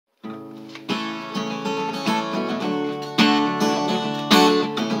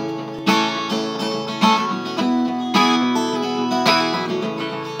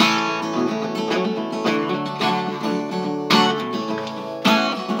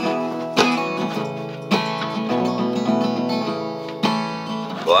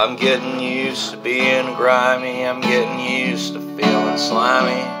I'm getting used to being grimy, I'm getting used to feeling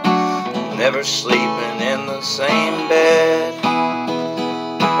slimy, never sleeping in the same bed.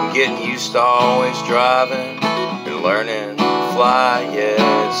 I'm getting used to always driving and learning to fly,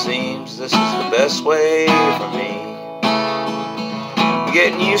 yeah, it seems this is the best way for me. I'm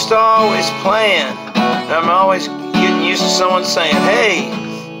getting used to always playing, and I'm always getting used to someone saying, hey,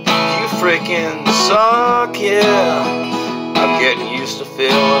 you freaking suck, yeah. I'm getting used to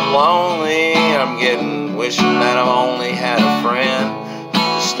feeling lonely, I'm wishing that I've only had a friend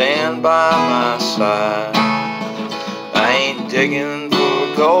to stand by my side. I ain't digging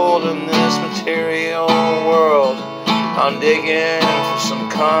for gold in this material world, I'm digging for some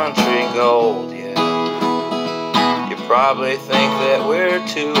country gold, yeah. You probably think that we're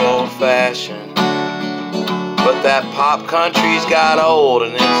too old-fashioned, but that pop country's got old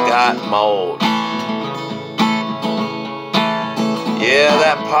and it's got mold. Yeah,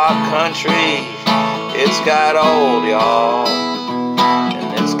 that pop country, it's got old, y'all,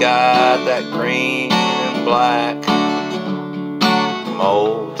 and it's got that green and black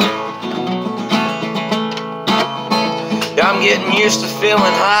mold. Yeah, I'm getting used to feeling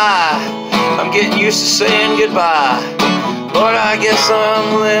high, I'm getting used to saying goodbye. Lord, I guess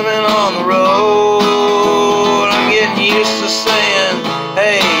I'm living on the road. I'm getting used to saying,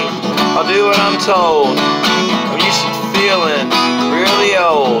 hey, I'll do what I'm told. I'm used to feeling really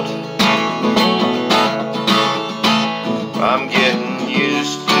old. I'm getting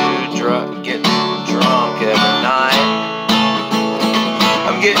used to getting drunk every night.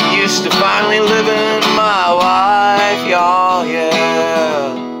 I'm getting used to finally living my life, y'all,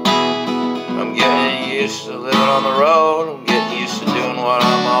 yeah. I'm getting used to living on the road. I'm getting used to doing what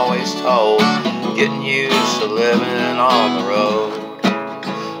I'm always told. Getting used to living on the road.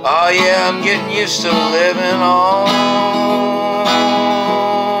 Oh yeah, I'm getting used to living on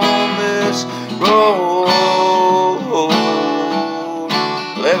this road.